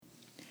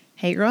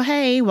Hey girl,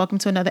 hey, welcome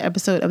to another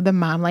episode of the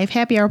Mom Life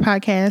Happy Hour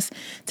podcast.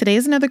 Today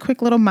is another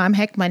quick little Mom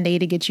Hack Monday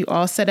to get you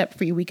all set up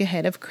for your week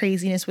ahead of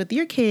craziness with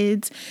your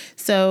kids.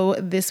 So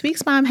this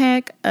week's Mom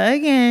Hack,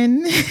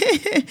 again,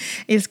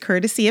 is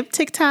courtesy of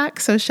TikTok.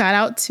 So shout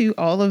out to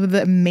all of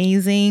the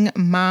amazing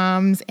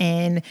moms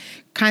and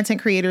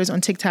content creators on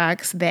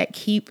TikToks that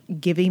keep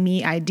giving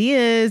me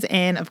ideas.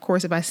 And of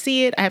course, if I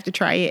see it, I have to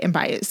try it and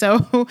buy it.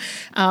 So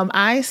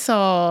I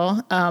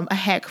saw a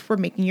hack for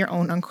making your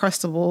own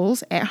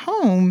Uncrustables at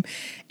home.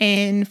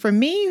 And for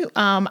me,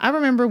 I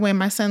remember when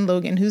my son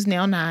Logan, who's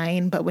now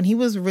 9, but when he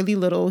was really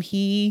little,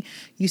 he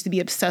used to be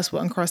obsessed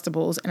with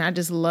Uncrustables. And I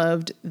just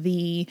loved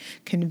the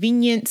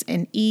convenience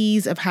and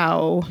ease of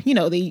how,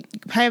 they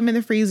have them in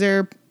the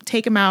freezer,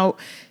 take them out,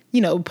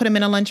 put them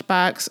in a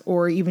lunchbox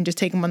or even just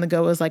take them on the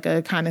go as like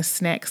a kind of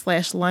snack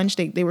 / lunch.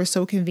 They were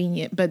so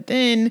convenient. But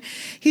then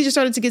he just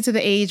started to get to the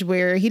age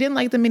where he didn't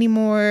like them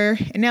anymore.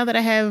 And now that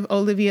I have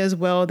Olivia as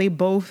well, they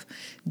both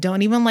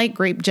don't even like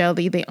grape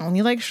jelly. They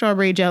only like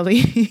strawberry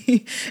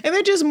jelly and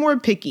they're just more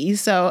picky.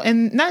 So,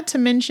 and not to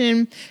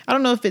mention, I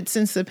don't know if it's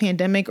since the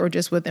pandemic or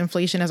just with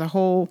inflation as a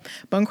whole,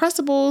 but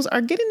Uncrustables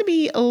are getting to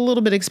be a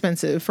little bit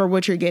expensive for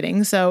what you're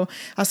getting. So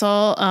I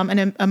saw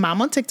a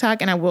mom on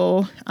TikTok, and I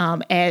will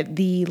add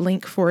the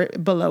link for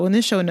it below in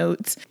the show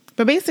notes.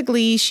 But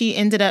basically, she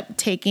ended up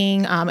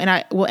taking, and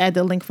I will add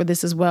the link for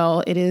this as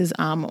well. It is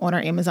on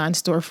our Amazon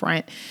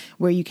storefront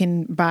where you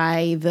can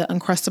buy the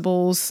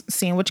Uncrustables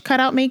sandwich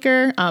cutout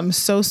maker.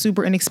 So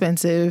super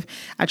inexpensive.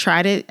 I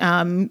tried it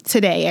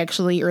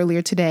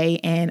earlier today,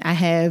 and I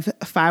have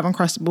 5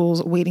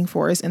 Uncrustables waiting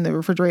for us in the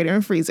refrigerator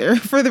and freezer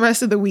for the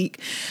rest of the week.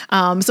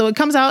 So it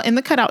comes out in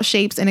the cutout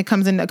shapes, and it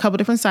comes in a couple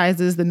different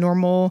sizes, the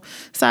normal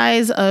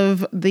size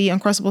of the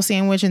Uncrustable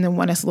sandwich, and then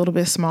one that's a little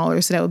bit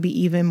smaller. So that would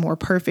be even more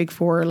perfect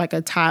for like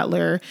a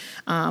toddler,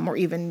 or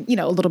even,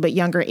 a little bit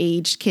younger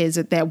aged kids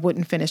that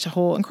wouldn't finish a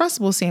whole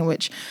Uncrustable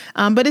sandwich.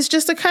 But it's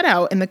just a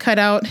cutout, and the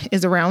cutout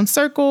is a round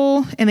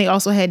circle, and they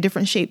also had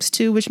different shapes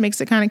too, which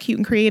makes it kind of cute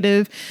and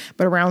creative,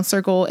 but a round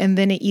circle. And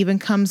then it even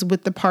comes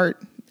with the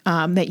part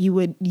that you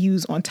would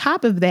use on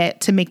top of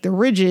that to make the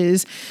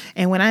ridges.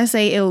 And when I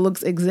say it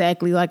looks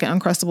exactly like an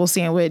Uncrustable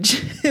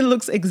sandwich, it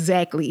looks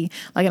exactly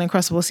like an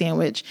Uncrustable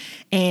sandwich.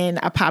 And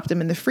I popped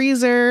them in the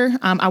freezer.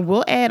 I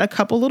will add a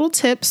couple little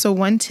tips. So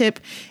one tip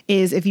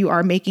is if you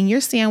are making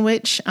your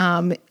sandwich,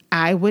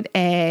 I would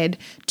add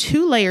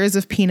 2 layers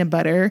of peanut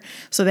butter,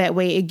 so that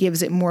way it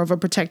gives it more of a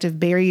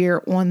protective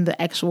barrier on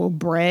the actual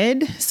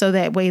bread, so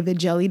that way the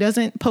jelly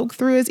doesn't poke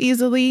through as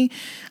easily.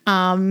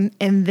 And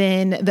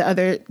then the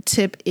other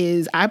tip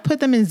is I put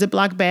them in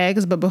Ziploc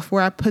bags, but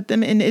before I put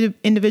them in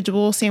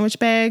individual sandwich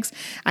bags,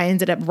 I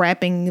ended up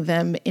wrapping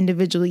them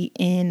individually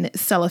in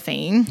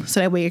cellophane, so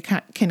that way it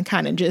can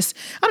kind of just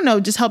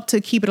help to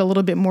keep it a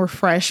little bit more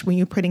fresh when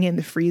you're putting it in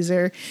the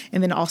freezer,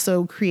 and then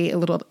also create a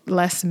little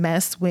less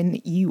mess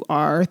when you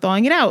are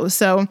thawing it out.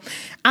 So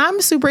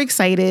I'm super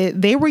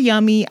excited. They were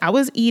yummy. I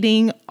was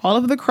eating all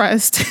of the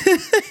crust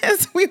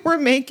as we were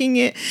making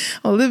it.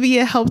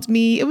 Olivia helped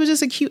me. It was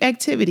just a cute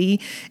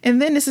activity.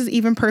 And then this is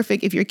even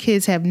perfect if your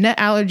kids have nut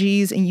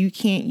allergies and you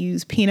can't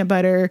use peanut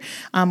butter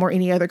or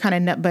any other kind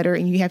of nut butter,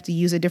 and you have to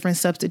use a different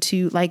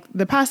substitute. Like,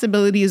 the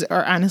possibilities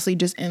are honestly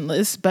just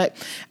endless. But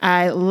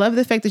I love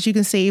the fact that you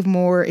can save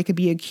more. It could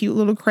be a cute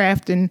little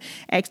craft and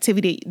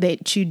activity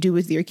that you do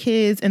with your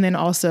kids. And then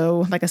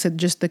also, like I said,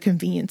 just the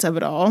convenience of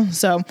it all.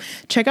 So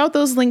check out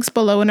those links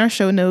below in our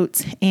show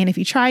notes. And if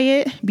you try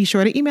it, be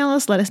sure to email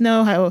us. Let us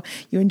know how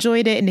you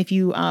enjoyed it and if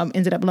you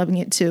ended up loving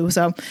it too.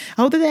 So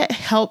I hope that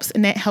helps,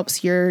 and that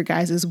helps your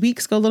guys'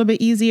 weeks go a little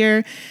bit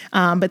easier.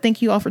 But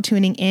thank you all for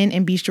tuning in,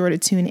 and be sure to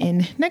tune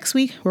in next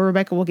week where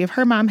Rebecca will give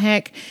her mom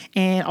hack,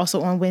 and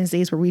also on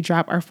Wednesdays where we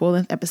drop our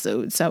full-length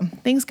episodes. So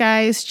thanks,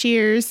 guys.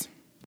 Cheers.